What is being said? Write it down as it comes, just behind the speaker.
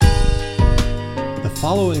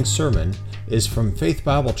following sermon is from Faith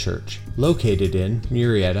Bible Church, located in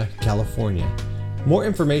Murrieta, California. More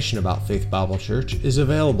information about Faith Bible Church is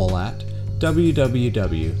available at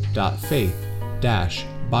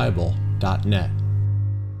www.faith-bible.net.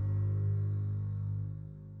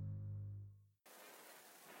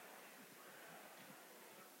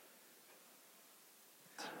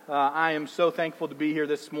 I am so thankful to be here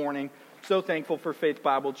this morning. So thankful for Faith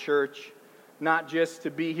Bible Church. Not just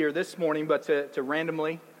to be here this morning, but to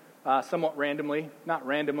randomly, somewhat randomly, not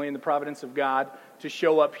randomly in the providence of God, to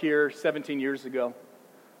show up here 17 years ago.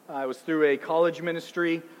 It was through a college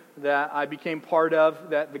ministry that I became part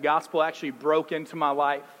of, that the gospel actually broke into my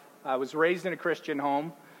life. I was raised in a Christian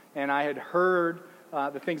home, and I had heard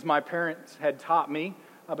the things my parents had taught me,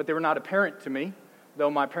 but they were not apparent to me,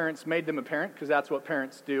 though my parents made them apparent, because that's what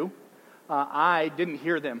parents do. I didn't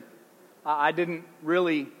hear them. I didn't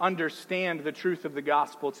really understand the truth of the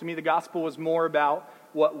gospel. To me, the gospel was more about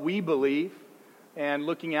what we believe and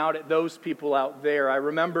looking out at those people out there. I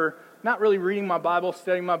remember not really reading my Bible,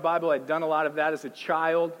 studying my Bible. I'd done a lot of that as a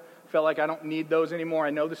child. Felt like I don't need those anymore.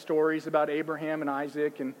 I know the stories about Abraham and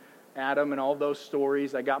Isaac and Adam and all those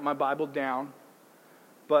stories. I got my Bible down.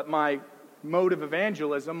 But my mode of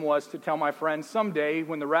evangelism was to tell my friends, someday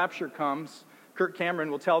when the rapture comes, Kirk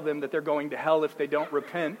Cameron will tell them that they're going to hell if they don't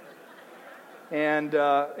repent. And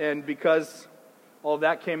because all of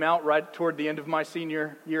that came out right toward the end of my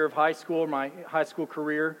senior year of high school, my high school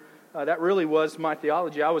career, that really was my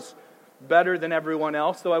theology. I was better than everyone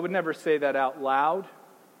else, though I would never say that out loud.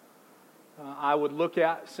 I would look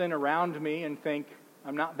at sin around me and think,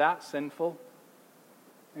 I'm not that sinful.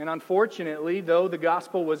 And unfortunately, though the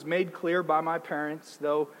gospel was made clear by my parents,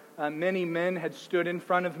 though many men had stood in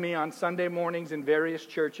front of me on Sunday mornings in various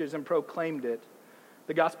churches and proclaimed it,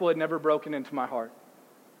 the gospel had never broken into my heart.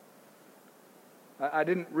 I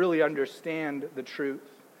didn't really understand the truth.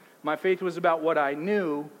 My faith was about what I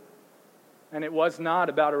knew, and it was not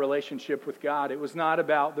about a relationship with God. It was not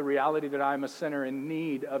about the reality that I'm a sinner in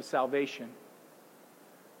need of salvation.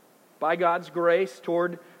 By God's grace,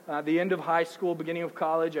 toward the end of high school, beginning of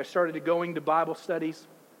college, I started going to Bible studies,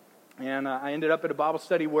 and I ended up at a Bible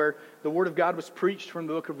study where the Word of God was preached from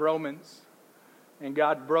the book of Romans, and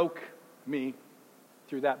God broke me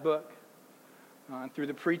through that book, through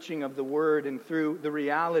the preaching of the Word, and through the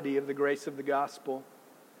reality of the grace of the gospel.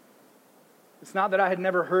 It's not that I had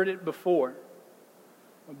never heard it before,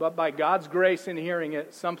 but by God's grace in hearing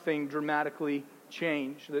it, something dramatically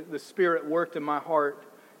changed. The Spirit worked in my heart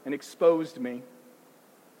and exposed me.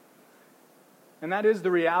 And that is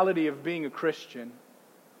the reality of being a Christian.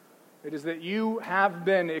 It is that you have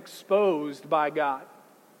been exposed by God.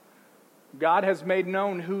 God has made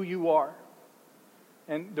known who you are.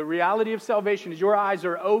 And the reality of salvation is your eyes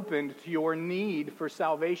are opened to your need for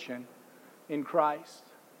salvation in Christ.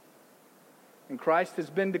 And Christ has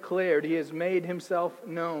been declared. He has made Himself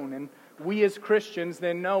known. And we as Christians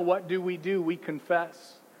then know, what do? We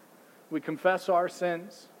confess. We confess our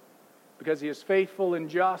sins because He is faithful and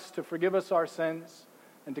just to forgive us our sins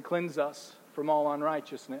and to cleanse us from all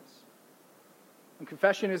unrighteousness. And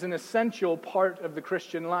confession is an essential part of the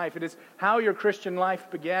Christian life. It is how your Christian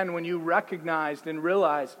life began when you recognized and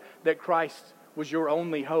realized that Christ was your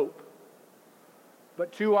only hope.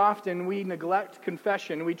 But too often we neglect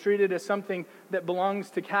confession. We treat it as something that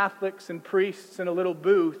belongs to Catholics and priests in a little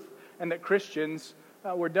booth, and that Christians,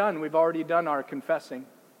 we're done. We've already done our confessing.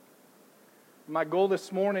 My goal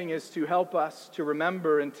this morning is to help us to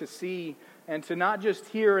remember and to see and to not just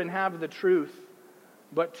hear and have the truth,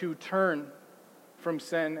 but to turn from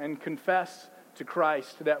sin and confess to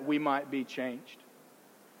Christ that we might be changed.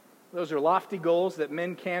 Those are lofty goals that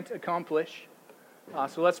men can't accomplish.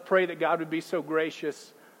 So let's pray that God would be so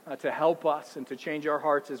gracious to help us and to change our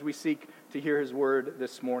hearts as we seek to hear His word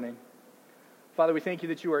this morning. Father, we thank You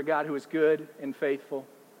that You are a God who is good and faithful.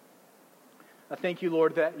 I thank You,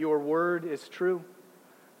 Lord, that Your word is true.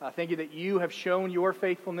 I thank You that You have shown Your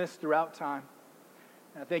faithfulness throughout time.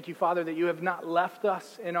 And I thank You, Father, that You have not left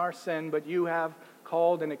us in our sin, but You have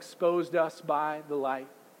called and exposed us by the light.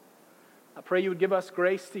 I pray You would give us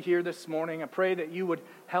grace to hear this morning. I pray that You would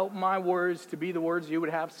help my words to be the words You would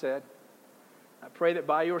have said. I pray that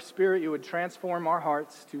by Your Spirit You would transform our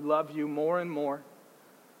hearts to love You more and more,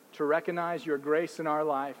 to recognize Your grace in our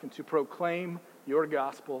life, and to proclaim Your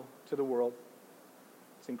gospel to the world.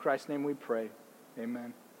 It's in Christ's name we pray.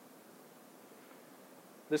 Amen.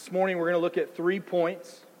 This morning we're going to look at 3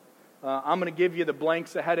 points. I'm going to give you the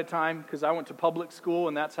blanks ahead of time because I went to public school,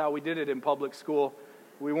 and that's how we did it in public school.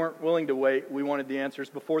 We weren't willing to wait. We wanted the answers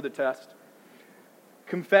before the test.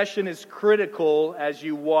 Confession is critical as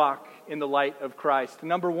you walk in the light of Christ.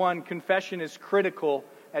 Number one, confession is critical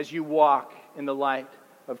as you walk in the light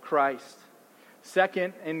of Christ.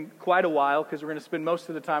 Second, in quite a while, because we're going to spend most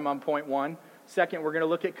of the time on point one. Second, we're going to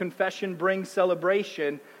look at confession brings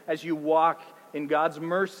celebration as you walk in God's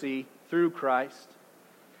mercy through Christ.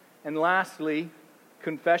 And lastly,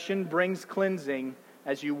 confession brings cleansing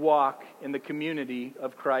as you walk in the community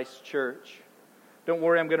of Christ's church. Don't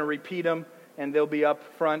worry, I'm going to repeat them, and they'll be up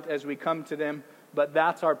front as we come to them, but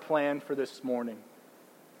that's our plan for this morning.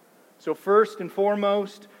 So first and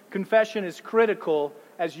foremost, confession is critical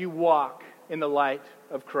as you walk in the light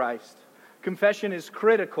of Christ. Confession is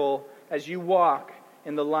critical as you walk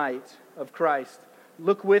in the light of Christ.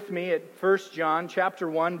 Look with me at 1 John chapter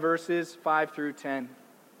 1, verses 5 through 10.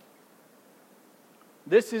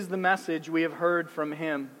 This is the message we have heard from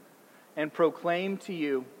Him and proclaim to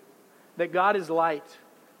you, that God is light,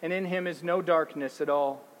 and in Him is no darkness at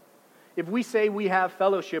all. If we say we have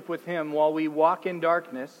fellowship with Him while we walk in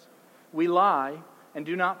darkness, we lie and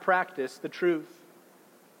do not practice the truth.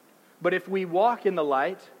 But if we walk in the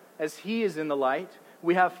light, as He is in the light,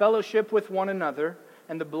 we have fellowship with one another,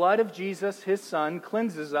 and the blood of Jesus, His Son,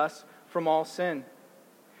 cleanses us from all sin.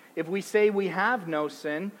 If we say we have no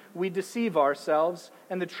sin, we deceive ourselves,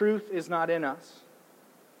 and the truth is not in us.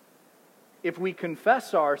 If we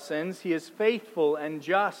confess our sins, He is faithful and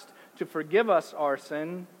just to forgive us our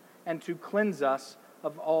sin and to cleanse us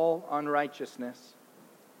of all unrighteousness.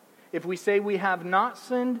 If we say we have not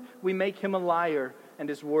sinned, we make Him a liar, and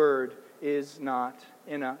His word is not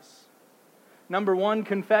in us. Number one,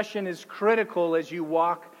 confession is critical as you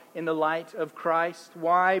walk in the light of Christ.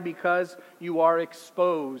 Why? Because you are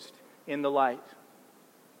exposed in the light.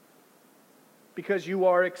 Because you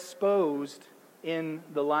are exposed in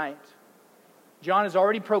the light. John has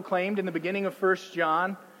already proclaimed in the beginning of 1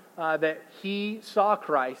 John that he saw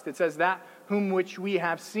Christ. It says that whom which we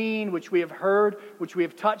have seen, which we have heard, which we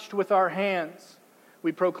have touched with our hands,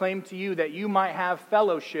 we proclaim to you that you might have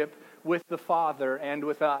fellowship with the Father and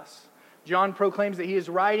with us. John proclaims that he is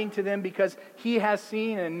writing to them because he has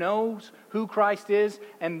seen and knows who Christ is,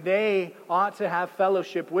 and they ought to have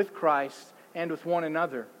fellowship with Christ and with one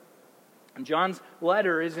another. And John's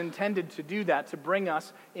letter is intended to do that, to bring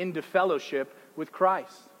us into fellowship with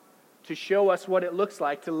Christ, to show us what it looks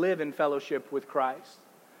like to live in fellowship with Christ.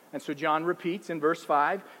 And so John repeats in verse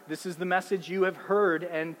 5, this is the message you have heard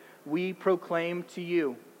and we proclaim to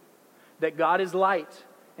you, that God is light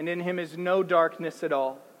and in Him is no darkness at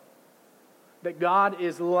all. That God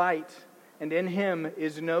is light, and in Him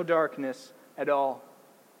is no darkness at all.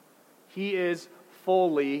 He is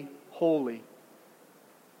fully holy.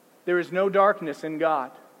 There is no darkness in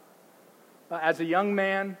God. As a young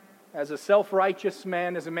man, as a self-righteous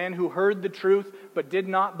man, as a man who heard the truth but did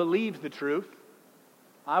not believe the truth,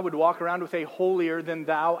 I would walk around with a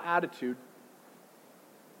holier-than-thou attitude.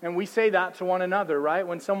 And we say that to one another, right?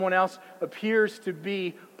 When someone else appears to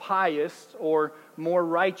be pious or more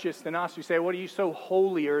righteous than us, we say, what are you so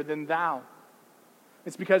holier than thou?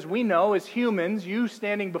 It's because we know as humans, you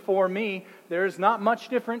standing before me, there's not much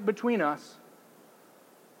different between us.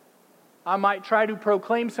 I might try to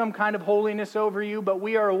proclaim some kind of holiness over you, but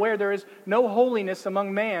we are aware there is no holiness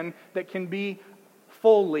among man that can be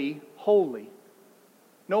fully holy.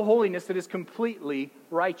 No holiness that is completely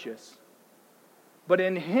righteous. But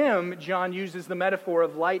in Him, John uses the metaphor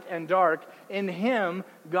of light and dark. In Him,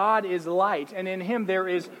 God is light, and in Him there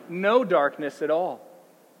is no darkness at all.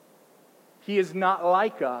 He is not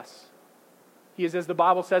like us. He is, as the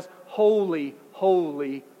Bible says, holy,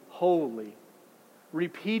 holy, holy.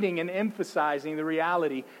 Repeating and emphasizing the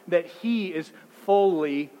reality that He is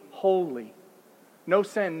fully holy. No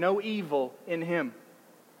sin, no evil in Him.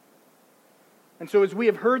 And so as we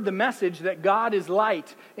have heard the message that God is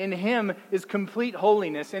light, in Him is complete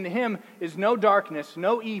holiness, in Him is no darkness,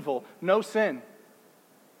 no evil, no sin.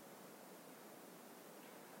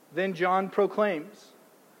 Then John proclaims,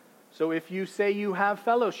 so if you say you have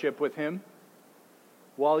fellowship with Him,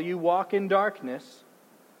 while you walk in darkness,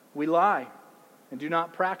 we lie and do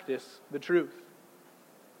not practice the truth.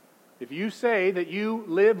 If you say that you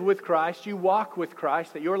live with Christ, you walk with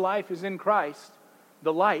Christ, that your life is in Christ,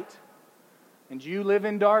 the light, and you live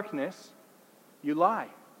in darkness, you lie,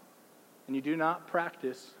 and you do not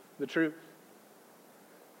practice the truth.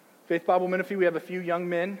 Faith Bible Ministry, we have a few young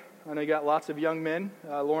men. I know you got lots of young men.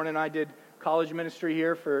 Lauren and I did college ministry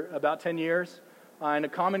here for about 10 years. And a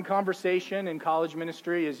common conversation in college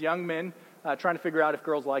ministry is young men trying to figure out if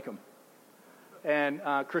girls like them. And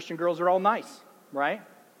Christian girls are all nice, right?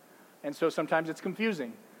 And so sometimes it's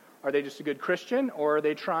confusing. Are they just a good Christian, or are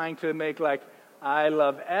they trying to make like, I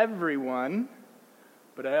love everyone,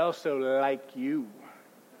 but I also like you.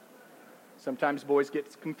 Sometimes boys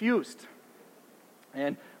get confused.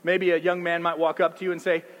 And maybe a young man might walk up to you and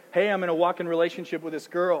say, hey, I'm in a walk-in relationship with this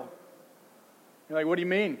girl. You're like, what do you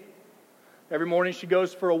mean? Every morning she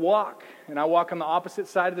goes for a walk, and I walk on the opposite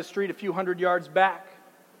side of the street a few hundred yards back.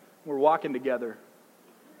 We're walking together.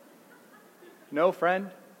 No, friend,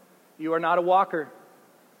 you are not a walker.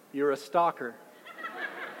 You're a stalker.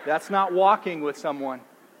 That's not walking with someone.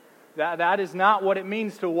 That is not what it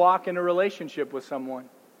means to walk in a relationship with someone.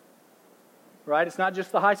 Right? It's not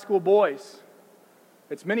just the high school boys.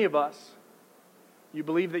 It's many of us. You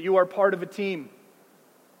believe that you are part of a team.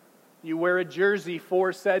 You wear a jersey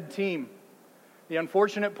for said team. The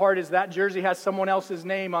unfortunate part is that jersey has someone else's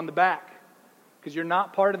name on the back because you're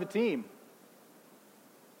not part of the team.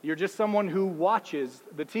 You're just someone who watches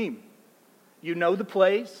the team. You know the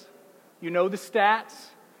plays. You know the stats.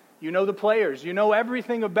 You know the players. You know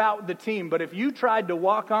everything about the team. But if you tried to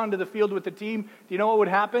walk onto the field with the team, do you know what would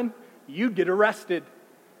happen? You'd get arrested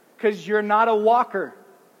because you're not a walker.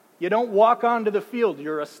 You don't walk onto the field.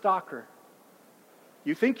 You're a stalker.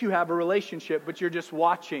 You think you have a relationship, but you're just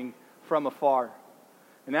watching from afar.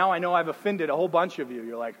 And now I know I've offended a whole bunch of you.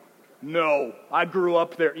 You're like, no, I grew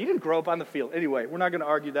up there. You didn't grow up on the field. Anyway, we're not going to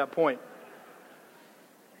argue that point.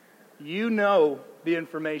 You know the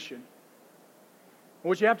information.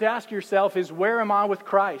 What you have to ask yourself is, where am I with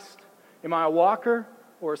Christ? Am I a walker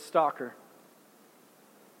or a stalker?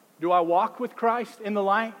 Do I walk with Christ in the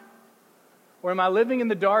light? Or am I living in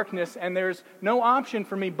the darkness and there's no option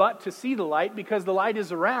for me but to see the light because the light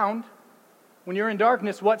is around? When you're in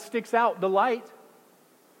darkness, what sticks out? The light.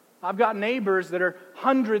 I've got neighbors that are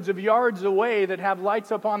hundreds of yards away that have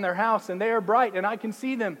lights up on their house and they are bright and I can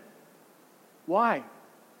see them. Why?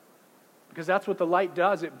 Because that's what the light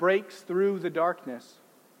does. It breaks through the darkness.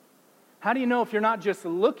 How do you know if you're not just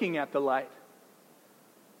looking at the light?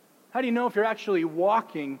 How do you know if you're actually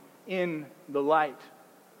walking in the light?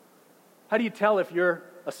 How do you tell if you're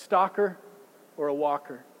a stalker or a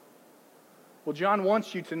walker? Well, John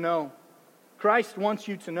wants you to know. Christ wants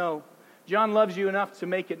you to know. John loves you enough to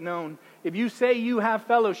make it known. If you say you have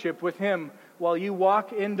fellowship with Him while you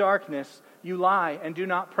walk in darkness, you lie and do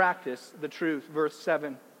not practice the truth. Verse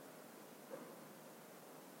 7.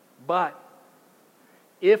 But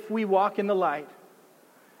if we walk in the light,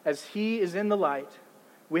 as He is in the light,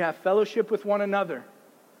 we have fellowship with one another,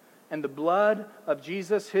 and the blood of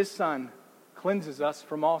Jesus, His Son, cleanses us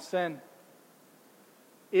from all sin.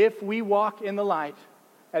 If we walk in the light,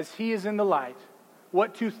 as He is in the light,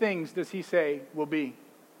 what two things does He say will be?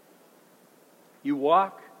 You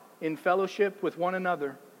walk in fellowship with one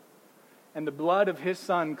another, and the blood of His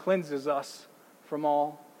Son cleanses us from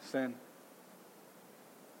all sin.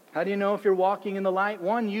 How do you know if you're walking in the light?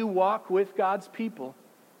 One, you walk with God's people.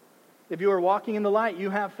 If you are walking in the light, you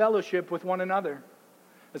have fellowship with one another.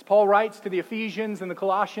 As Paul writes to the Ephesians and the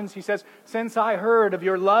Colossians, he says, since I heard of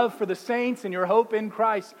your love for the saints and your hope in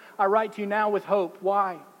Christ, I write to you now with hope.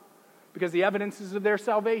 Why? Because the evidences of their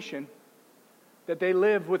salvation, that they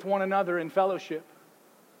live with one another in fellowship,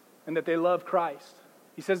 and that they love Christ.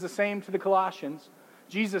 He says the same to the Colossians.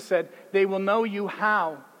 Jesus said, they will know you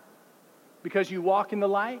how? Because you walk in the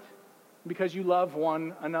light, because you love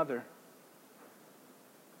one another.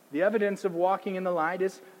 The evidence of walking in the light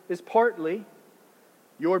is partly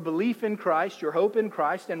your belief in Christ, your hope in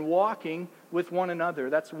Christ, and walking with one another.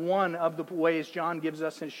 That's one of the ways John gives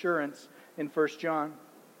us assurance in 1 John.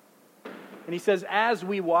 And he says, as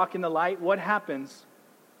we walk in the light, what happens?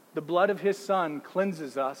 The blood of His Son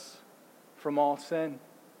cleanses us from all sin.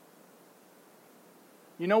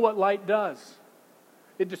 You know what light does?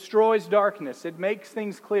 It destroys darkness. It makes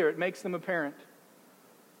things clear. It makes them apparent.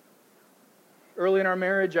 Early in our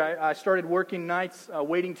marriage, I started working nights,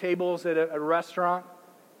 waiting tables at a restaurant.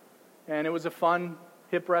 And it was a fun,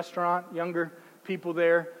 hip restaurant. Younger people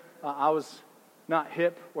there. I was not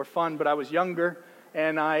hip or fun, but I was younger.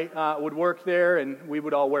 And I would work there, and we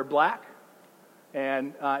would all wear black.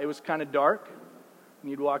 And it was kind of dark.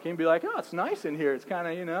 And you'd walk in and be like, oh, it's nice in here. It's kind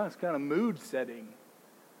of, it's kind of mood setting.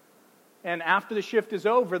 And after the shift is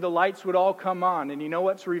over, the lights would all come on. And you know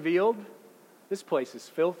what's revealed? This place is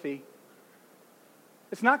filthy.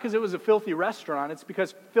 It's not because it was a filthy restaurant. It's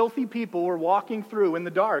because filthy people were walking through in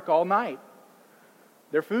the dark all night.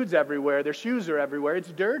 Their food's everywhere. Their shoes are everywhere.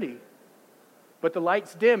 It's dirty. But the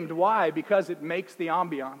light's dimmed. Why? Because it makes the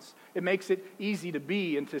ambiance. It makes it easy to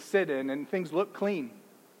be and to sit in, and things look clean.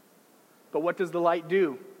 But what does the light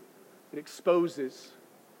do? It exposes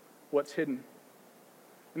what's hidden.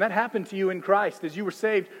 And that happened to you in Christ. As you were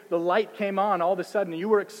saved, the light came on all of a sudden. You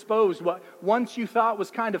were exposed. What once you thought was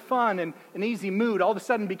kind of fun and an easy mood, all of a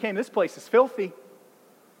sudden became, this place is filthy.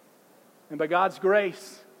 And by God's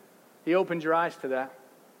grace, He opened your eyes to that.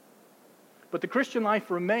 But the Christian life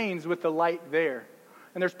remains with the light there.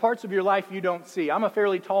 And there's parts of your life you don't see. I'm a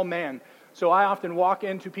fairly tall man, so I often walk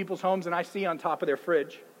into people's homes and I see on top of their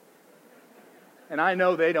fridge. And I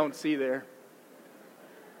know they don't see there.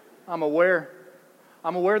 I'm aware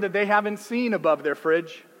that they haven't seen above their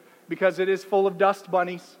fridge because it is full of dust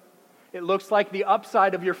bunnies. It looks like the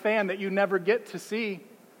upside of your fan that you never get to see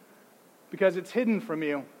because it's hidden from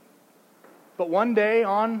you. But one day,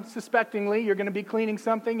 unsuspectingly, you're going to be cleaning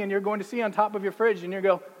something and you're going to see on top of your fridge and you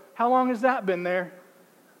go, how long has that been there?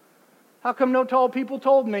 How come no tall people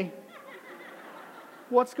told me?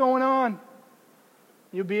 What's going on?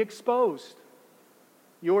 You'll be exposed.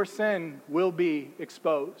 Your sin will be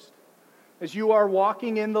exposed. As you are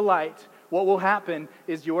walking in the light, what will happen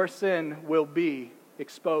is your sin will be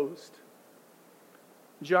exposed.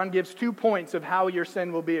 John gives 2 points of how your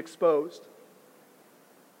sin will be exposed.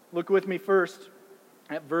 Look with me first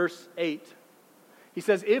at verse 8. He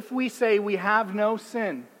says, if we say we have no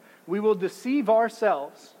sin, we will deceive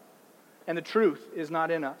ourselves, and the truth is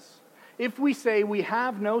not in us. If we say we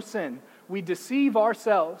have no sin, we deceive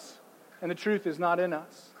ourselves, and the truth is not in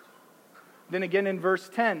us. Then again in verse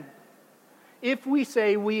 10, if we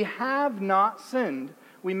say we have not sinned,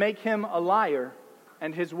 we make him a liar,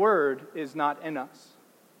 and his word is not in us.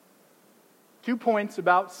 2 points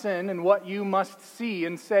about sin and what you must see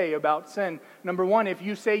and say about sin. Number 1, if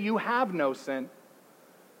you say you have no sin,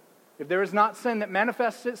 if there is not sin that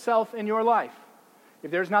manifests itself in your life,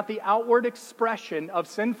 if there's not the outward expression of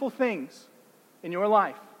sinful things in your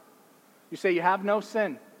life, you say you have no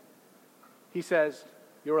sin, he says,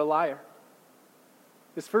 you're a liar.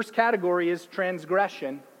 This first category is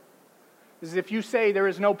transgression. This is if you say there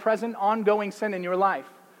is no present ongoing sin in your life,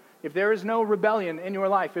 if there is no rebellion in your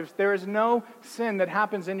life, if there is no sin that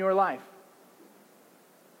happens in your life,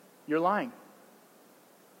 you're lying.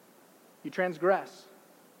 You transgress.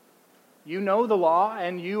 You know the law,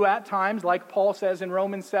 and you at times, like Paul says in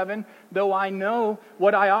Romans 7, though I know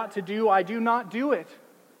what I ought to do, I do not do it.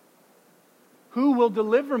 Who will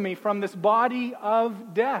deliver me from this body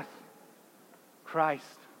of death? Christ.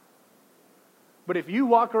 But if you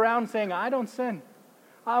walk around saying, I don't sin.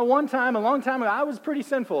 One time, a long time ago, I was pretty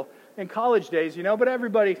sinful in college days, but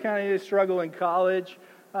everybody kind of struggle in college.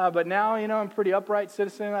 But now, I'm a pretty upright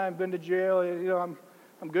citizen. I've been to jail.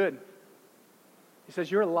 I'm good. He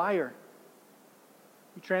says, you're a liar.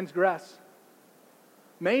 You transgress.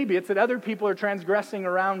 Maybe it's that other people are transgressing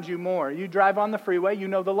around you more. You drive on the freeway, you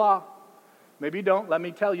know the law. Maybe you don't. Let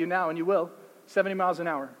me tell you now, and you will. 70 miles an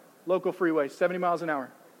hour. Local freeway, 70 miles an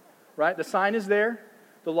hour. Right? The sign is there.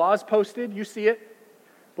 The law is posted. You see it.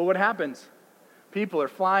 But what happens? People are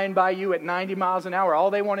flying by you at 90 miles an hour.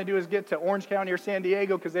 All they want to do is get to Orange County or San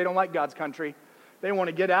Diego because they don't like God's country. They want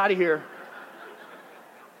to get out of here.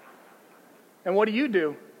 And what do?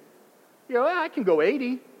 You go, I can go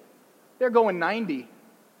 80. They're going 90.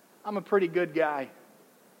 I'm a pretty good guy.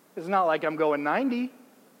 It's not like I'm going 90.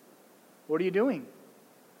 What are you doing?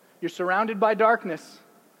 You're surrounded by darkness.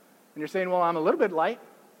 And you're saying, well, I'm a little bit light.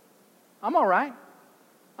 I'm all right.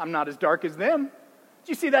 I'm not as dark as them. Did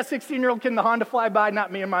you see that 16-year-old kid in the Honda fly by?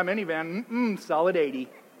 Not me in my minivan. Solid 80.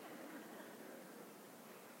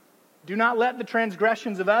 Do not let the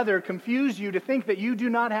transgressions of others confuse you to think that you do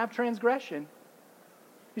not have transgression.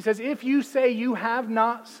 He says, if you say you have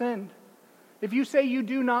not sinned, if you say you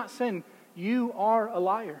do not sin, you are a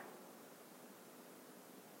liar.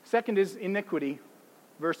 Second is iniquity.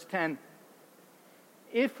 Verse 10.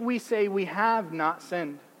 If we say we have not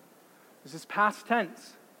sinned, this is past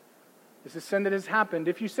tense. This is sin that has happened.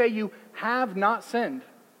 If you say you have not sinned,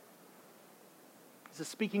 this is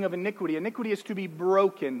speaking of iniquity. Iniquity is to be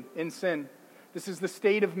broken in sin. This is the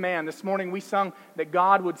state of man. This morning we sung that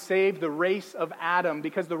God would save the race of Adam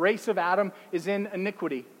because the race of Adam is in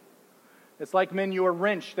iniquity. It's like, men, your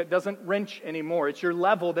wrench that doesn't wrench anymore. It's your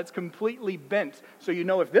level that's completely bent. So you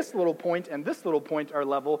know if this little point and this little point are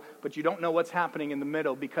level, but you don't know what's happening in the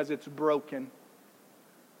middle because it's broken.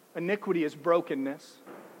 Iniquity is brokenness.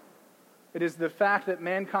 It is the fact that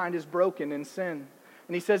mankind is broken in sin.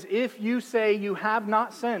 And he says, if you say you have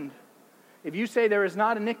not sinned, if you say there is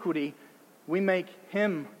not iniquity, we make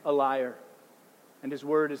him a liar, and his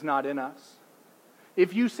word is not in us.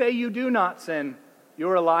 If you say you do not sin,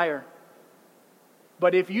 you're a liar.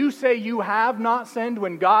 But if you say you have not sinned,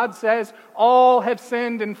 when God says all have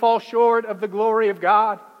sinned and fall short of the glory of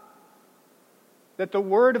God, that the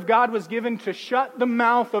word of God was given to shut the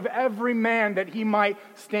mouth of every man that he might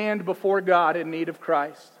stand before God in need of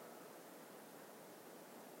Christ.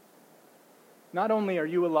 Not only are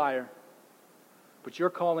you a liar, but you're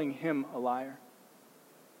calling him a liar.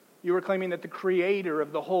 You are claiming that the creator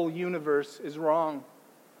of the whole universe is wrong.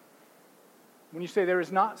 When you say there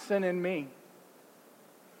is not sin in me,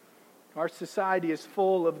 our society is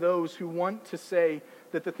full of those who want to say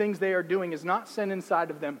that the things they are doing is not sin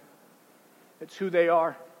inside of them. It's who they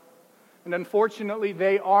are. And unfortunately,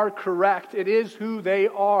 they are correct. It is who they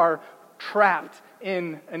are, trapped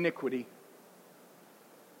in iniquity.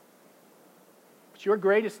 But your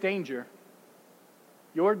greatest danger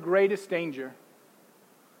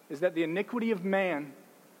is that the iniquity of man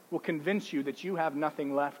will convince you that you have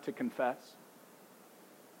nothing left to confess.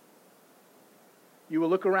 You will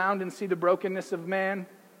look around and see the brokenness of man,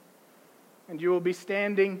 and you will be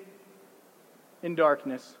standing in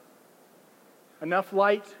darkness. Enough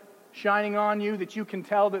light shining on you that you can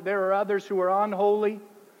tell that there are others who are unholy,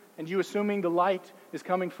 and you assuming the light is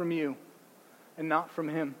coming from you and not from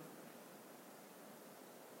Him.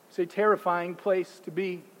 It's a terrifying place to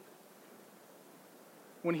be.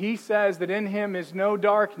 When He says that in Him is no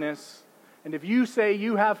darkness, and if you say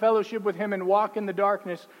you have fellowship with Him and walk in the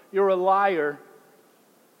darkness, you're a liar.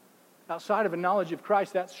 Outside of a knowledge of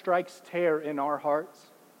Christ, that strikes terror in our hearts.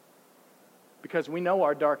 Because we know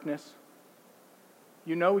our darkness.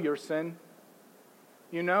 You know your sin.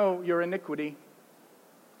 You know your iniquity.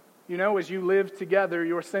 You know as you live together,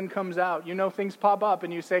 your sin comes out. You know things pop up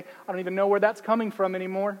and you say, I don't even know where that's coming from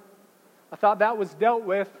anymore. I thought that was dealt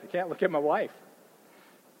with. I can't look at my wife.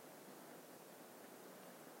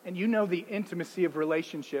 And you know the intimacy of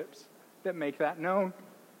relationships that make that known.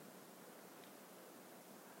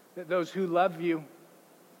 That those who love you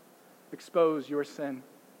expose your sin.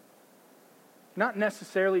 Not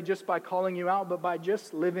necessarily just by calling you out, but by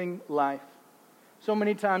just living life. So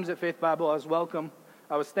many times at Faith Bible,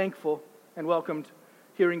 I was thankful and welcomed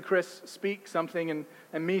hearing Chris speak something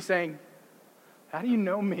and me saying, how do you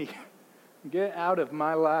know me? Get out of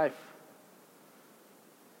my life.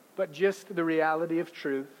 But just the reality of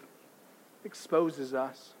truth exposes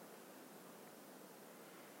us.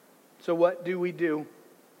 So what do we do?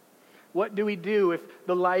 What do we do if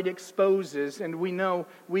the light exposes and we know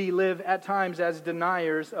we live at times as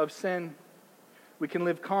deniers of sin? We can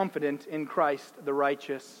live confident in Christ the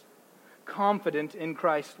righteous. Confident in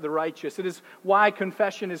Christ the righteous. It is why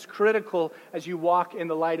confession is critical as you walk in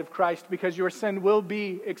the light of Christ, because your sin will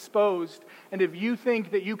be exposed. And if you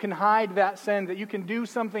think that you can hide that sin, that you can do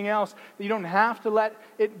something else, that you don't have to let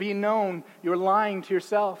it be known, you're lying to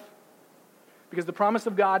yourself. Because the promise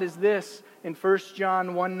of God is this in 1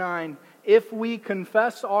 John 1:9. If we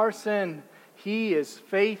confess our sin, He is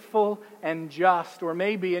faithful and just. Or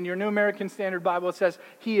maybe in your New American Standard Bible it says,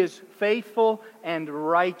 He is faithful and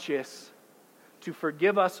righteous to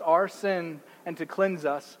forgive us our sin and to cleanse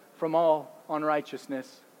us from all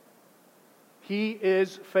unrighteousness. He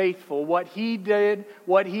is faithful. What He did,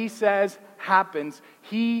 what He says happens.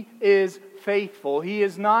 He is faithful. He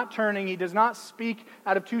is not turning. He does not speak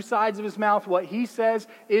out of two sides of His mouth. What He says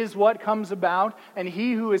is what comes about. And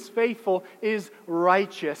He who is faithful is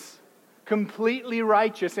righteous. Completely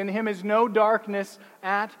righteous. In Him is no darkness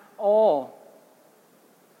at all.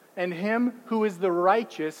 And Him who is the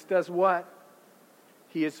righteous does what?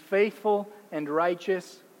 He is faithful and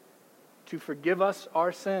righteous to forgive us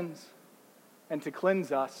our sins and to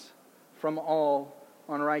cleanse us from all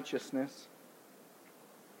unrighteousness.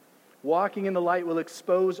 Walking in the light will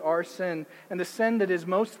expose our sin, and the sin that is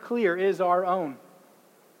most clear is our own.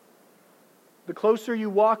 The closer you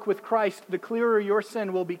walk with Christ, the clearer your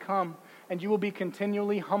sin will become, and you will be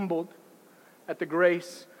continually humbled at the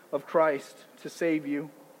grace of Christ to save you.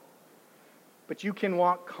 But you can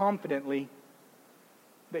walk confidently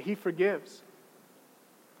that He forgives.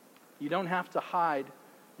 You don't have to hide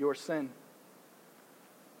your sin.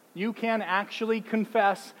 You can actually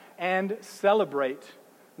confess and celebrate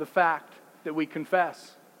the fact that we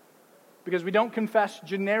confess. Because we don't confess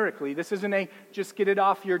generically. This isn't a just get it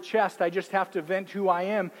off your chest, I just have to vent who I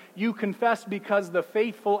am. You confess because the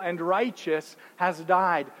faithful and righteous has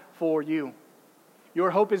died for you.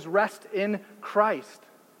 Your hope is rest in Christ.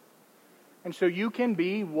 And so you can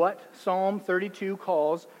be what Psalm 32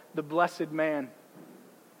 calls the blessed man.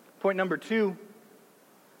 Point number 2,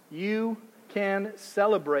 you can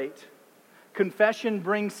celebrate. Confession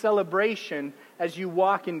brings celebration as you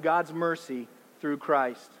walk in God's mercy through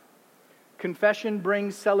Christ. Confession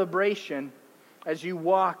brings celebration as you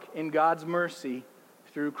walk in God's mercy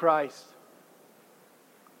through Christ.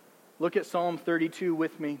 Look at Psalm 32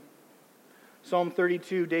 with me. Psalm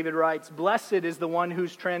 32, David writes, Blessed is the one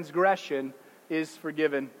whose transgression is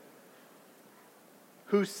forgiven,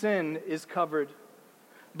 whose sin is covered.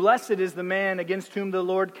 Blessed is the man against whom the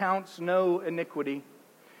Lord counts no iniquity,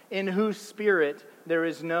 in whose spirit there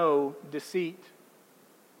is no deceit.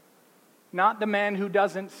 Not the man who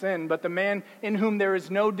doesn't sin, but the man in whom there is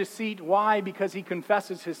no deceit. Why? Because he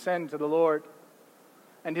confesses his sin to the Lord.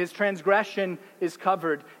 And his transgression is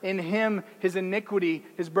covered. In him, his iniquity,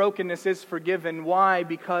 his brokenness is forgiven. Why?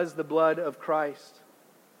 Because the blood of Christ.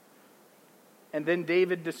 And then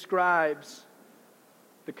David describes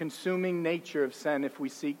the consuming nature of sin if we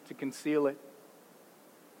seek to conceal it.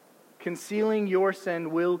 Concealing your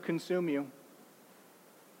sin will consume you.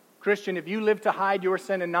 Christian, if you live to hide your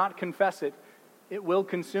sin and not confess it, it will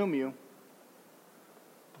consume you.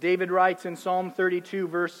 David writes in Psalm 32,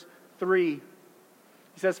 verse 3,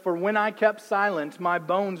 he says, "For when I kept silent, my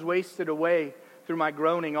bones wasted away through my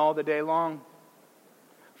groaning all the day long.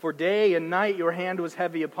 For day and night your hand was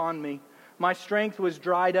heavy upon me. My strength was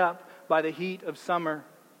dried up by the heat of summer.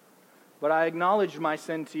 But I acknowledged my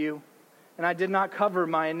sin to you, and I did not cover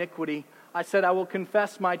my iniquity. I said, I will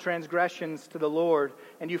confess my transgressions to the Lord,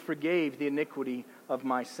 and you forgave the iniquity of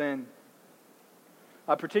my sin."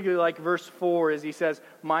 I particularly like verse 4 as he says,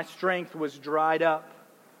 "My strength was dried up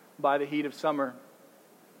by the heat of summer."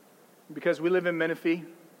 Because we live in Menifee,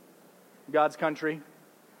 God's country,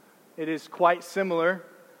 it is quite similar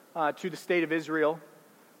to the state of Israel.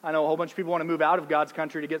 I know a whole bunch of people want to move out of God's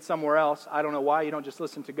country to get somewhere else. I don't know why. You don't just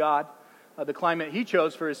listen to God. The climate He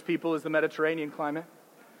chose for His people is the Mediterranean climate,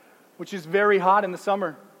 which is very hot in the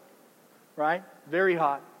summer, right? Very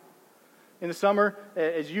hot. In the summer,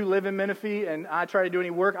 as you live in Menifee and I try to do any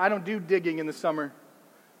work, I don't do digging in the summer.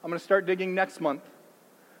 I'm going to start digging next month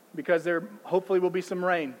because there hopefully will be some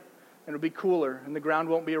rain and it'll be cooler and the ground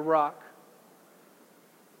won't be a rock.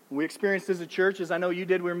 We experienced as a church, as I know you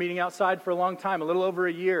did, we were meeting outside for a long time, a little over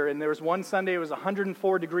a year, and there was one Sunday it was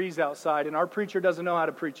 104 degrees outside, and our preacher doesn't know how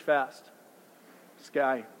to preach fast. This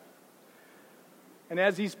guy. And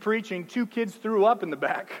as he's preaching, 2 kids threw up in the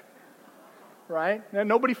back. Right? Now,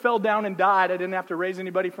 nobody fell down and died. I didn't have to raise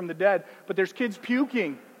anybody from the dead. But there's kids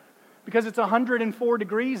puking because it's 104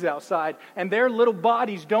 degrees outside. And their little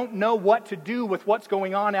bodies don't know what to do with what's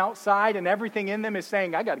going on outside. And everything in them is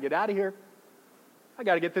saying, I got to get out of here. I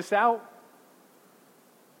got to get this out.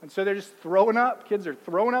 And so they're just throwing up. Kids are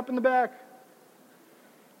throwing up in the back.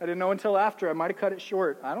 I didn't know until after. I might have cut it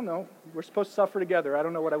short. I don't know. We're supposed to suffer together. I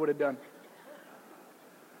don't know what I would have done.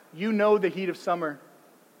 You know the heat of summer.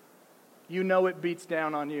 You know it beats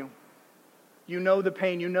down on you. You know the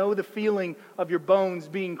pain. You know the feeling of your bones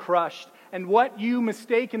being crushed. And what you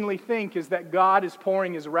mistakenly think is that God is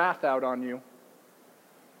pouring His wrath out on you.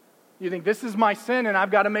 You think, this is my sin and I've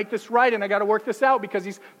got to make this right and I've got to work this out because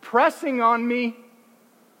He's pressing on me.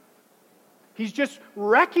 He's just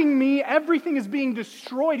wrecking me. Everything is being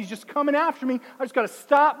destroyed. He's just coming after me. I just got to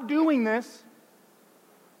stop doing this.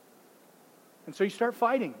 And so you start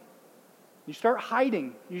fighting. You start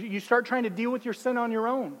hiding. You start trying to deal with your sin on your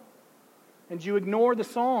own. And you ignore the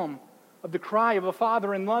psalm of the cry of a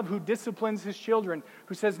father in love who disciplines his children,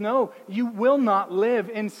 who says, no, you will not live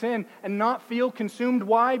in sin and not feel consumed.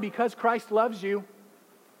 Why? Because Christ loves you.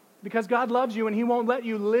 Because God loves you and He won't let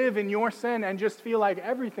you live in your sin and just feel like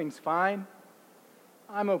everything's fine.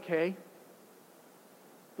 I'm okay.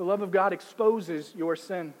 The love of God exposes your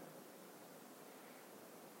sin.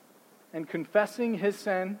 And confessing His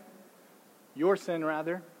sin, your sin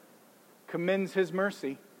rather, commends His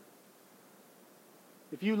mercy.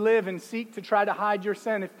 If you live and seek to try to hide your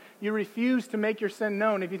sin, if you refuse to make your sin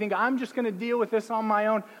known, if you think, I'm just going to deal with this on my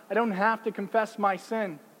own, I don't have to confess my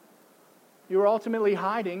sin, you are ultimately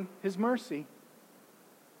hiding His mercy.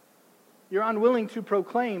 You're unwilling to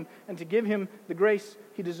proclaim and to give Him the grace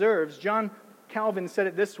He deserves. John Calvin said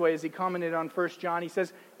it this way as he commented on 1 John. He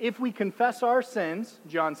says, if we confess our sins,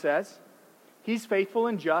 John says, He's faithful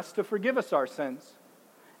and just to forgive us our sins.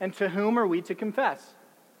 And to whom are we to confess?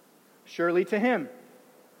 Surely to Him.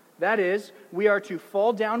 That is, we are to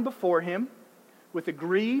fall down before Him with a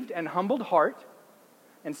grieved and humbled heart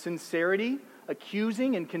and sincerity,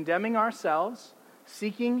 accusing and condemning ourselves,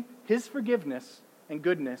 seeking His forgiveness and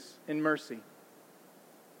goodness and mercy.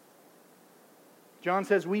 John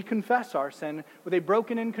says we confess our sin with a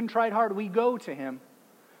broken and contrite heart. We go to Him.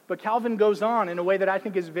 But Calvin goes on in a way that I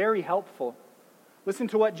think is very helpful. Listen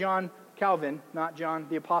to what Calvin, not John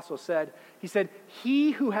the Apostle, said. He said,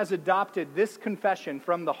 he who has adopted this confession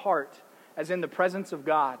from the heart as in the presence of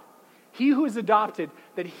God, he who has adopted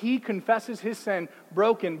that he confesses his sin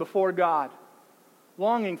broken before God,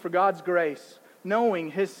 longing for God's grace,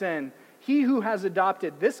 knowing his sin, he who has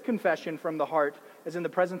adopted this confession from the heart as in the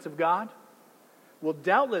presence of God will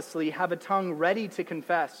doubtlessly have a tongue ready to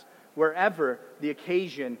confess wherever the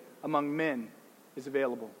occasion among men is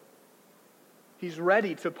available. He's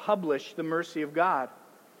ready to publish the mercy of God.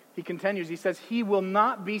 He continues, he says, he will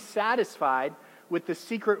not be satisfied with the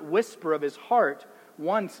secret whisper of his heart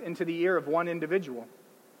once into the ear of one individual,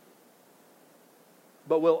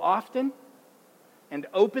 but will often and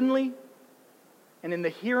openly and in the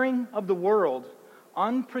hearing of the world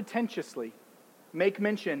unpretentiously make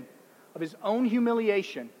mention of his own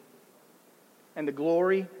humiliation and the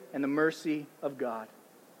glory and the mercy of God.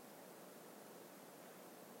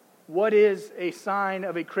 What is a sign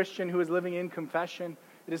of a Christian who is living in confession?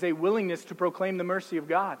 It is a willingness to proclaim the mercy of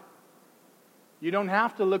God. You don't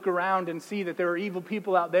have to look around and see that there are evil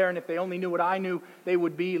people out there, and if they only knew what I knew, they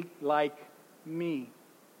would be like me.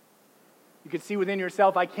 You could see within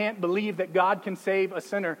yourself, I can't believe that God can save a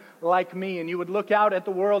sinner like me. And you would look out at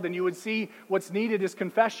the world and you would see what's needed is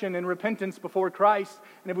confession and repentance before Christ.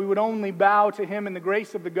 And if we would only bow to Him in the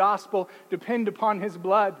grace of the gospel, depend upon His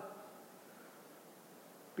blood,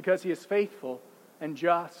 because He is faithful and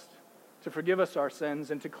just to forgive us our sins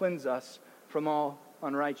and to cleanse us from all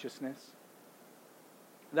unrighteousness.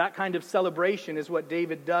 That kind of celebration is what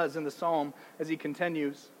David does in the psalm as he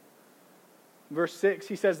continues. Verse 6,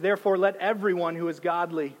 he says, "Therefore let everyone who is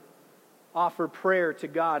godly offer prayer to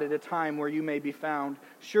God at a time where you may be found.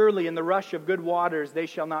 Surely in the rush of good waters they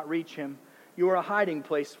shall not reach him. You are a hiding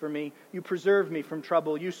place for me. You preserve me from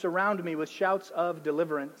trouble. You surround me with shouts of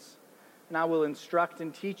deliverance. And I will instruct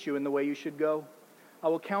and teach you in the way you should go. I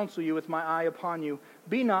will counsel you with my eye upon you.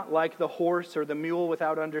 Be not like the horse or the mule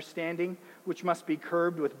without understanding, which must be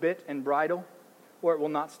curbed with bit and bridle, or it will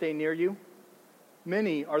not stay near you.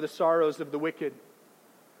 Many are the sorrows of the wicked,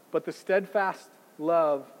 but the steadfast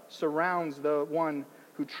love surrounds the one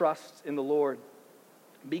who trusts in the Lord.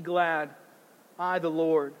 Be glad, in the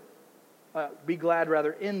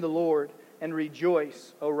Lord, and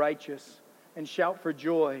rejoice, O righteous, and shout for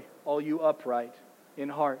joy, all you upright in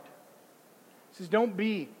heart." He says, don't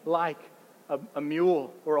be like a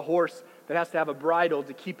mule or a horse that has to have a bridle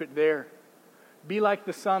to keep it there. Be like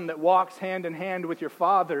the son that walks hand in hand with your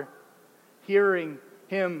father, hearing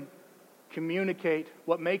Him communicate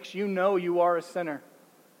what makes you know you are a sinner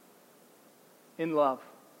in love,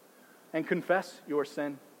 and confess your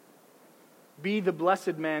sin. Be the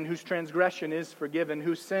blessed man whose transgression is forgiven,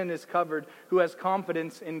 whose sin is covered, who has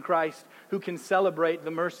confidence in Christ, who can celebrate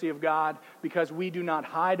the mercy of God because we do not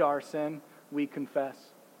hide our sin, we confess.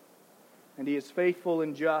 And He is faithful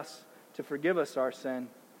and just to forgive us our sin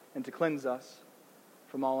and to cleanse us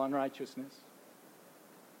from all unrighteousness.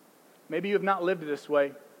 Maybe you have not lived this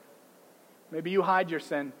way. Maybe you hide your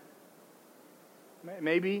sin.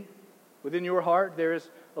 Maybe within your heart there is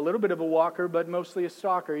a little bit of a walker, but mostly a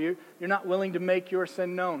stalker. You're not willing to make your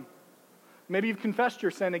sin known. Maybe you've confessed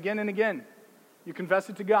your sin again and again. You confess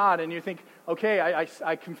it to God and you think, okay,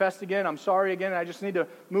 I confessed again, I'm sorry again, I just need to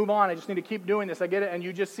move on, I just need to keep doing this, I get it. And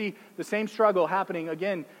you just see the same struggle happening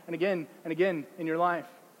again and again and again in your life.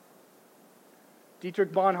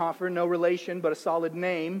 Dietrich Bonhoeffer, no relation but a solid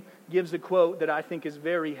name, gives a quote that I think is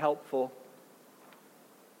very helpful.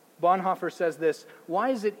 Bonhoeffer says this: "Why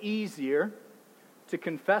is it easier to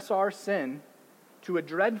confess our sin to a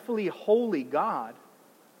dreadfully holy God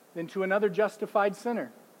than to another justified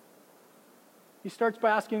sinner?" He starts by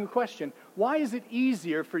asking a question. Why is it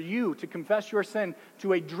easier for you to confess your sin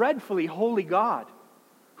to a dreadfully holy God,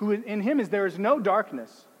 who in Him there is no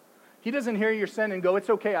darkness? He doesn't hear your sin and go, it's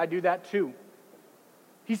okay, I do that too.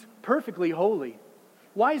 He's perfectly holy.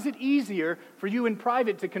 Why is it easier for you in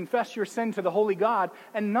private to confess your sin to the holy God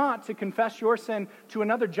and not to confess your sin to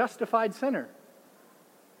another justified sinner?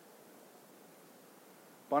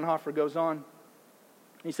 Bonhoeffer goes on.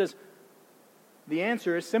 He says, the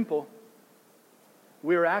answer is simple.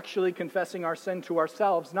 We are actually confessing our sin to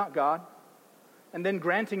ourselves, not God, and then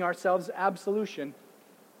granting ourselves absolution.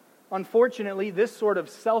 Unfortunately, this sort of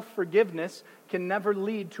self-forgiveness can never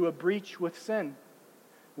lead to a breach with sin.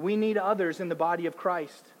 We need others in the body of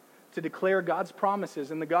Christ to declare God's promises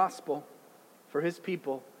in the gospel for His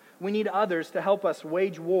people. We need others to help us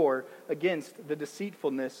wage war against the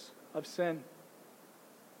deceitfulness of sin.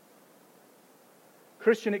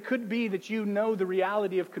 Christian, it could be that you know the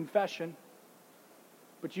reality of confession,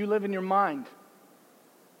 but you live in your mind.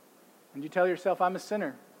 And you tell yourself, I'm a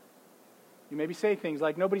sinner. You maybe say things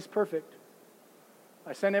like, nobody's perfect.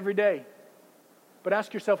 I sin every day. But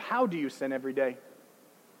ask yourself, how do you sin every day?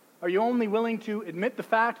 Are you only willing to admit the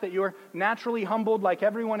fact that you're naturally humbled like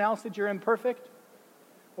everyone else, that you're imperfect?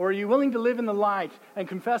 Or are you willing to live in the light and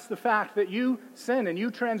confess the fact that you sin and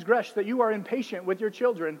you transgress, that you are impatient with your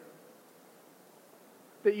children,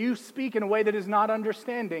 that you speak in a way that is not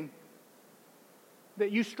understanding,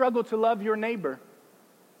 that you struggle to love your neighbor?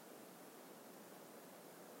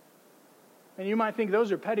 And you might think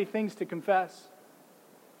those are petty things to confess.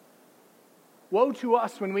 Woe to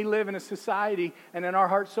us when we live in a society and in our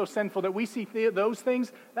hearts so sinful that we see those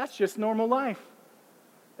things, that's just normal life.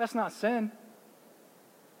 That's not sin.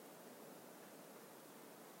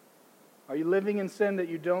 Are you living in sin that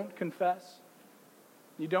you don't confess?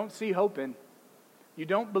 You don't see hope in? You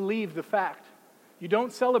don't believe the fact? You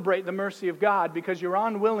don't celebrate the mercy of God because you're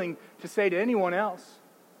unwilling to say to anyone else,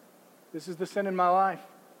 this is the sin in my life.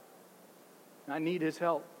 I need His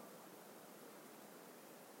help.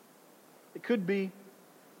 It could be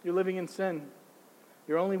you're living in sin.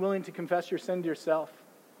 You're only willing to confess your sin to yourself.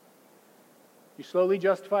 You slowly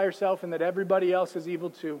justify yourself in that everybody else is evil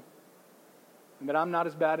too, and that I'm not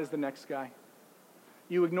as bad as the next guy.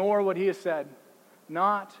 You ignore what He has said.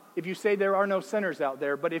 Not if you say there are no sinners out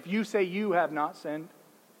there, but if you say you have not sinned.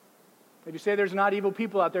 If you say there's not evil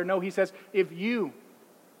people out there, no, He says, if you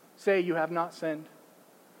say you have not sinned,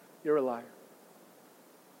 you're a liar.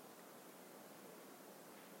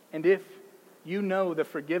 And if you know the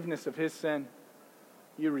forgiveness of His sin,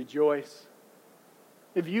 you rejoice.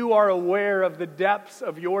 If you are aware of the depths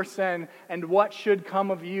of your sin and what should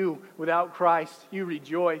come of you without Christ, you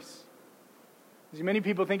rejoice. As many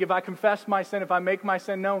people think if I confess my sin, if I make my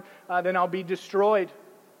sin known, then I'll be destroyed.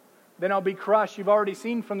 Then I'll be crushed. You've already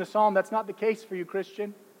seen from the psalm that's not the case for you,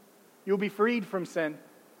 Christian. You'll be freed from sin.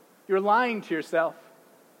 You're lying to yourself.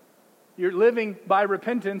 You're living by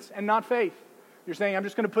repentance and not faith. You're saying, I'm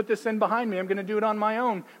just going to put this sin behind me. I'm going to do it on my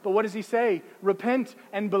own. But what does He say? Repent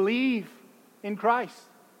and believe in Christ.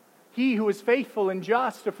 He who is faithful and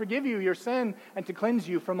just to forgive you your sin and to cleanse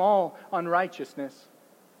you from all unrighteousness.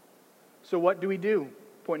 So what do we do?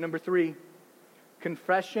 Point number 3.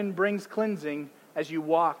 Confession brings cleansing as you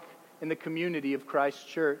walk in the community of Christ's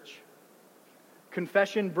church.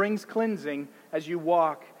 Confession brings cleansing as you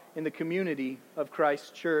walk in the community of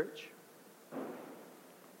Christ's church.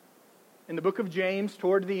 In the book of James,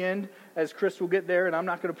 toward the end, as Chris will get there, and I'm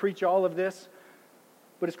not going to preach all of this,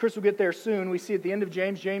 but as Chris will get there soon, we see at the end of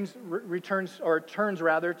James turns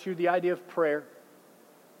to the idea of prayer,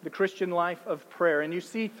 the Christian life of prayer. And you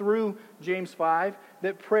see through James 5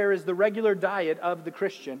 that prayer is the regular diet of the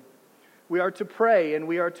Christian. We are to pray and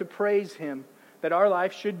we are to praise Him, that our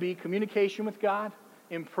life should be communication with God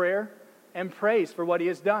in prayer and praise for what He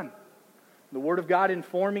has done. The Word of God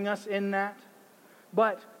informing us in that.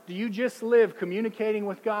 But do you just live communicating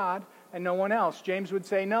with God and no one else? James would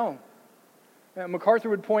say no. MacArthur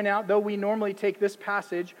would point out, though we normally take this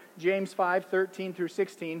passage, James 5:13 through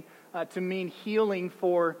 16, to mean healing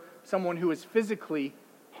for someone who is physically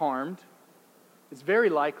harmed, it's very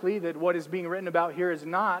likely that what is being written about here is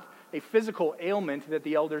not a physical ailment that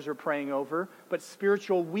the elders are praying over, but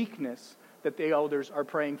spiritual weakness that the elders are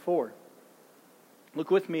praying for.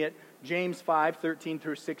 Look with me at James 5:13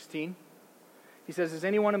 through 16. He says, is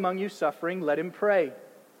anyone among you suffering? Let him pray.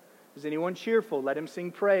 Is anyone cheerful? Let him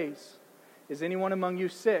sing praise. Is anyone among you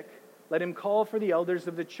sick? Let him call for the elders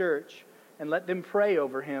of the church, and let them pray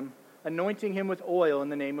over him, anointing him with oil in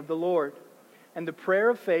the name of the Lord. And the prayer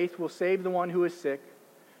of faith will save the one who is sick,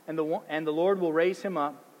 and the Lord will raise him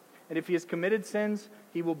up. And if he has committed sins,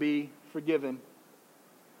 he will be forgiven.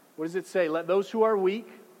 What does it say? Let those who are weak,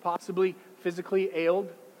 possibly physically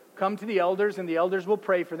ailed, come to the elders, and the elders will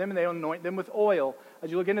pray for them, and they anoint them with oil.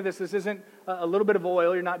 As you look into this isn't a little bit of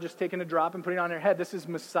oil. You're not just taking a drop and putting it on their head. This is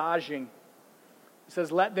massaging. It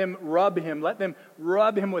says, let them rub him. Let them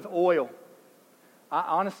rub him with oil.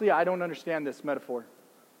 Honestly, I don't understand this metaphor.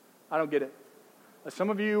 I don't get it. Some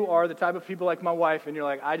of you are the type of people like my wife, and you're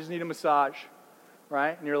like, I just need a massage,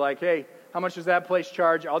 right? And you're like, hey, how much does that place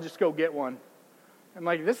charge? I'll just go get one. I'm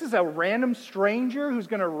like, this is a random stranger who's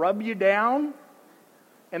going to rub you down,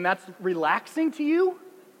 and that's relaxing to you?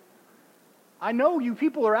 I know you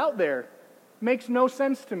people are out there. Makes no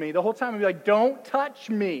sense to me. The whole time I'd be like, don't touch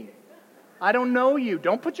me. I don't know you.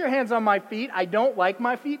 Don't put your hands on my feet. I don't like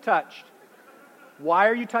my feet touched. Why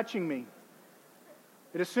are you touching me?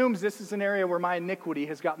 It assumes this is an area where my iniquity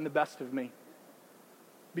has gotten the best of me.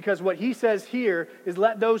 Because what he says here is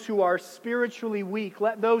let those who are spiritually weak,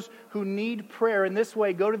 let those who need prayer in this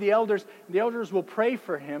way go to the elders. The elders will pray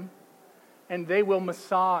for him, and they will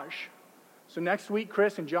massage. So next week,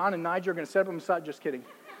 Chris and John and Nigel are going to set up a massage. Just kidding.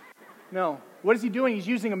 No. What is he doing? He's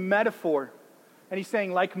using a metaphor. And he's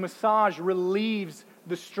saying like massage relieves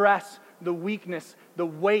the stress, the weakness, the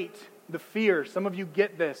weight, the fear. Some of you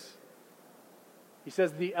get this. He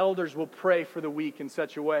says the elders will pray for the weak in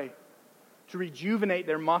such a way to rejuvenate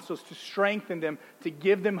their muscles, to strengthen them, to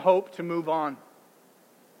give them hope to move on.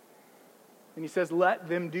 And he says, let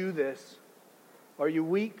them do this. Are you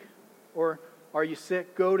weak or are you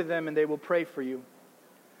sick? Go to them and they will pray for you.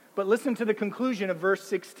 But listen to the conclusion of verse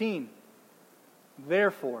 16.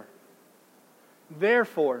 Therefore,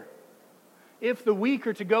 Therefore, if the weak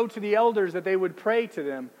are to go to the elders, that they would pray to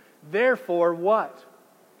them. Therefore, what?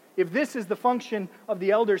 If this is the function of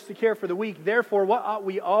the elders to care for the weak, therefore, what ought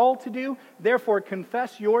we all to do? Therefore,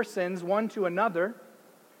 confess your sins one to another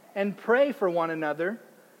and pray for one another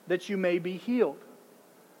that you may be healed.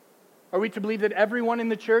 Are we to believe that everyone in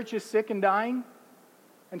the church is sick and dying?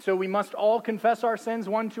 And so we must all confess our sins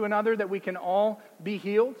one to another that we can all be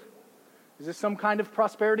healed? Is this some kind of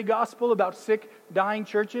prosperity gospel about sick, dying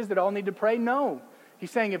churches that all need to pray? No. He's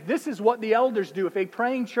saying if this is what the elders do, if a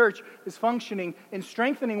praying church is functioning in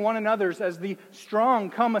strengthening one another as the strong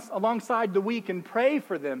come alongside the weak and pray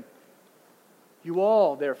for them, you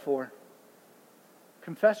all, therefore,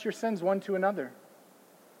 confess your sins one to another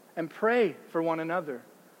and pray for one another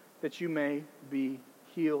that you may be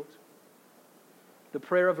healed. The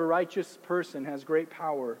prayer of a righteous person has great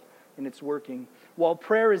power in its working. While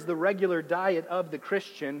prayer is the regular diet of the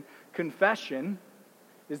Christian, confession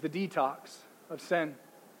is the detox of sin.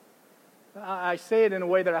 I say it in a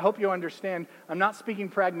way that I hope you understand. I'm not speaking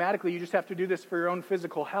pragmatically. You just have to do this for your own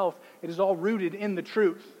physical health. It is all rooted in the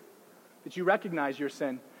truth that you recognize your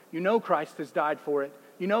sin. You know Christ has died for it.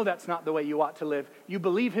 You know that's not the way you ought to live. You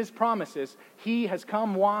believe His promises. He has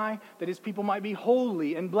come, why? That His people might be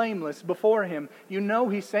holy and blameless before Him. You know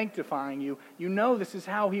He's sanctifying you. You know this is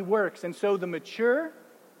how He works. And so the mature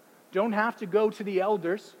don't have to go to the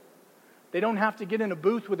elders. They don't have to get in a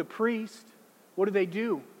booth with a priest. What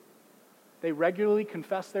do? They regularly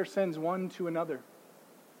confess their sins one to another.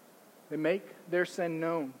 They make their sin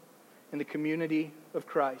known in the community of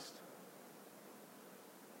Christ.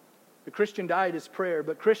 The Christian diet is prayer,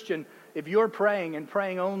 but Christian, if you're praying and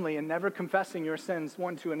praying only and never confessing your sins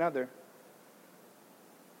one to another,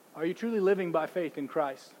 are you truly living by faith in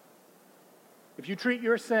Christ? If you treat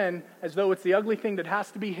your sin as though it's the ugly thing that has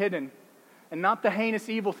to be hidden and not the heinous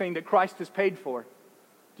evil thing that Christ has paid for,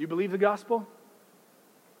 do you believe the gospel?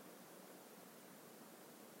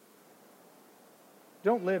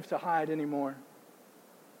 Don't live to hide anymore.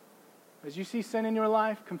 As you see sin in your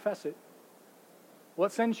life, confess it.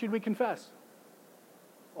 What sin should we confess?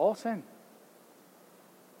 All sin.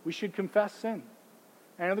 We should confess sin.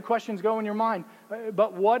 And I know the questions go in your mind,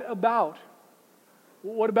 but what about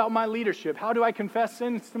my leadership? How do I confess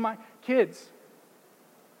sins to my kids?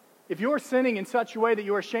 If you're sinning in such a way that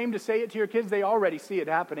you're ashamed to say it to your kids, they already see it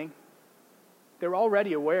happening. They're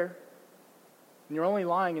already aware. And you're only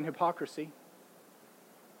lying in hypocrisy.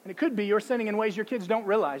 And it could be you're sinning in ways your kids don't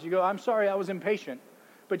realize. You go, I'm sorry, I was impatient.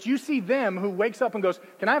 But you see them who wakes up and goes,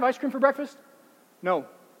 can I have ice cream for breakfast? No,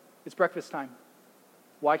 it's breakfast time.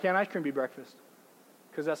 Why can't ice cream be breakfast?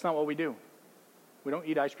 Because that's not what we do. We don't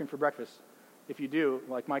eat ice cream for breakfast. If you do,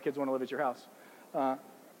 like my kids want to live at your house.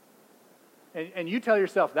 And you tell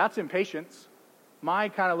yourself, that's impatience. My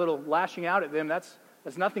kind of little lashing out at them, that's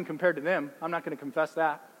nothing compared to them. I'm not going to confess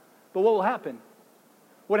that. But what will happen?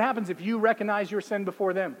 What happens if you recognize your sin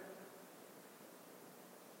before them?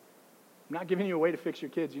 I'm not giving you a way to fix your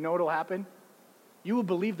kids. You know what will happen? You will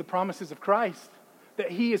believe the promises of Christ, that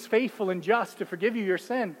He is faithful and just to forgive you your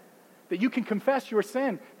sin, that you can confess your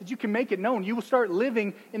sin, that you can make it known. You will start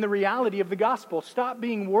living in the reality of the gospel. Stop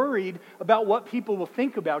being worried about what people will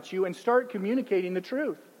think about you and start communicating the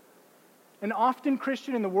truth. And often,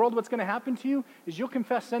 Christian, in the world, what's going to happen to you is you'll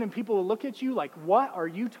confess sin and people will look at you like, what are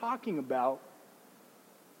you talking about?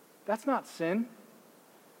 That's not sin.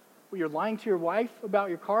 Well, you're lying to your wife about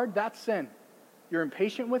your card, that's sin. You're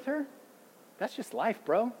impatient with her? That's just life,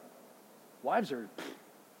 bro. Wives are...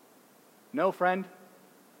 No, friend. Do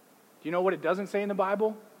you know what it doesn't say in the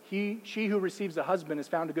Bible? She who receives a husband has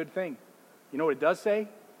found a good thing. You know what it does say?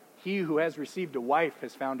 He who has received a wife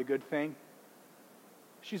has found a good thing.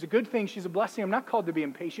 She's a good thing. She's a blessing. I'm not called to be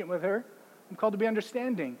impatient with her. I'm called to be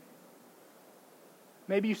understanding.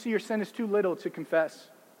 Maybe you see your sin is too little to confess.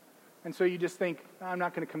 And so you just think, I'm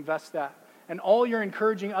not going to confess that. And all you're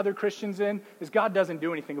encouraging other Christians in is God doesn't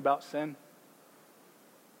do anything about sin.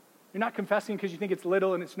 You're not confessing because you think it's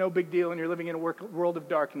little and it's no big deal and you're living in a world of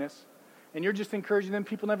darkness. And you're just encouraging them,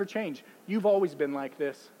 people never change. You've always been like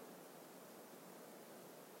this.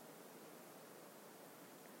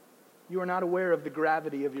 You are not aware of the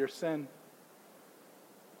gravity of your sin.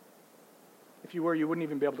 If you were, you wouldn't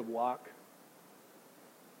even be able to walk.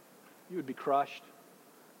 You would be crushed.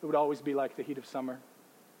 It would always be like the heat of summer.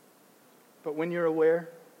 But when you're aware,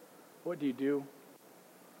 what do?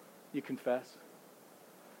 You confess.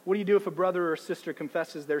 What do you do if a brother or sister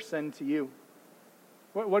confesses their sin to you?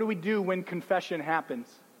 What do we do when confession happens?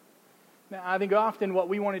 Now, I think often what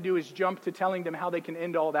we want to do is jump to telling them how they can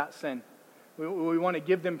end all that sin. We want to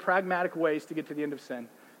give them pragmatic ways to get to the end of sin.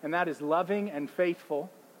 And that is loving and faithful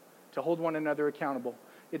to hold one another accountable.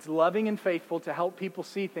 It's loving and faithful to help people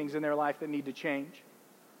see things in their life that need to change.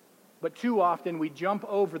 But too often we jump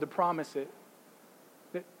over the promise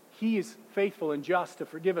that He is faithful and just to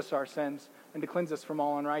forgive us our sins and to cleanse us from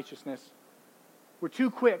all unrighteousness. We're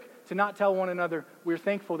too quick to not tell one another we're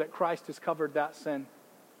thankful that Christ has covered that sin.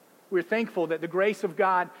 We're thankful that the grace of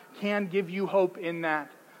God can give you hope in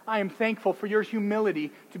that. I am thankful for your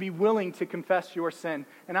humility to be willing to confess your sin.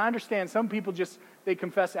 And I understand some people they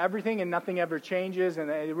confess everything and nothing ever changes and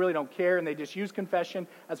they really don't care and they just use confession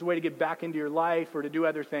as a way to get back into your life or to do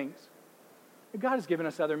other things. But God has given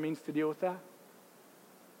us other means to deal with that.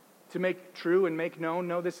 To make true and make known,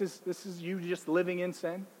 no, this is you just living in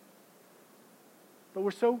sin. But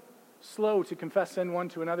we're so slow to confess sin one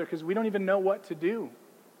to another because we don't even know what to do.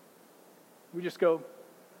 We just go,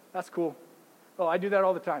 that's cool. Oh, I do that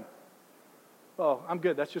all the time. Oh, I'm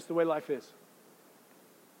good. That's just the way life is.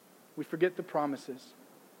 We forget the promises.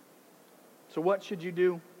 So what should you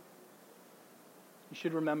do? You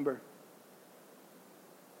should remember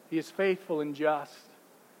He is faithful and just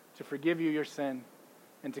to forgive you your sin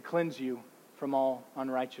and to cleanse you from all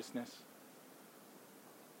unrighteousness.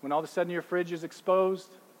 When all of a sudden your fridge is exposed,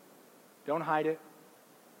 don't hide it.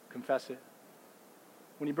 Confess it.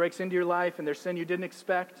 When He breaks into your life and there's sin you didn't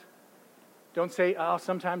expect, don't say, oh,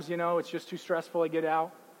 sometimes, it's just too stressful, I get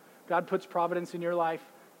out. God puts providence in your life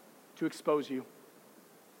to expose you.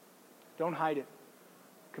 Don't hide it.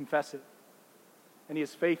 Confess it. And He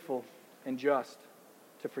is faithful and just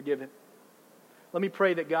to forgive it. Let me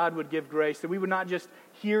pray that God would give grace, that we would not just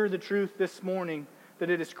hear the truth this morning, that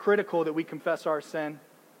it is critical that we confess our sin,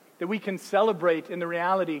 that we can celebrate in the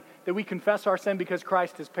reality that we confess our sin because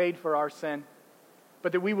Christ has paid for our sin,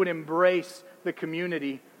 but that we would embrace the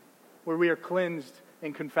community where we are cleansed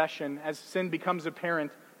in confession as sin becomes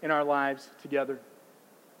apparent in our lives together.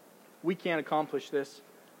 We can't accomplish this,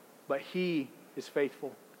 but He is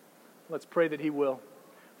faithful. Let's pray that He will.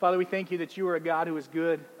 Father, we thank You that You are a God who is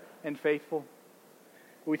good and faithful.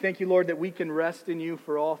 We thank You, Lord, that we can rest in You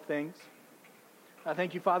for all things. I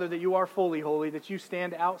thank You, Father, that You are fully holy, that You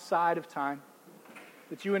stand outside of time,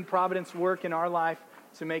 that You in providence work in our life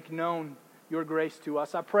to make known Your grace to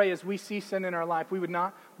us. I pray as we see sin in our life, we would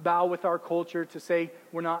not bow with our culture to say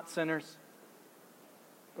we're not sinners.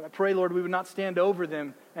 But I pray, Lord, we would not stand over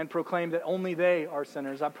them and proclaim that only they are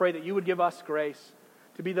sinners. I pray that You would give us grace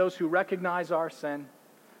to be those who recognize our sin,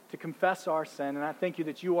 to confess our sin. And I thank You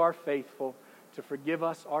that You are faithful to forgive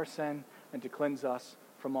us our sin and to cleanse us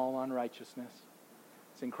from all unrighteousness.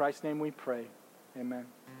 It's in Christ's name we pray. Amen.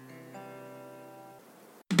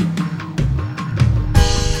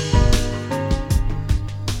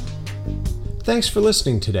 Thanks for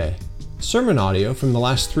listening today. Sermon audio from the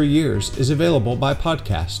last 3 years is available by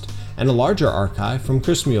podcast, and a larger archive from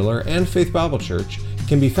Chris Mueller and Faith Bible Church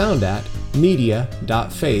can be found at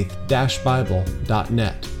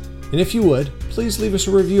media.faith-bible.net. And if you would, please leave us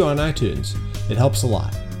a review on iTunes. It helps a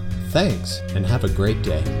lot. Thanks, and have a great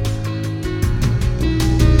day.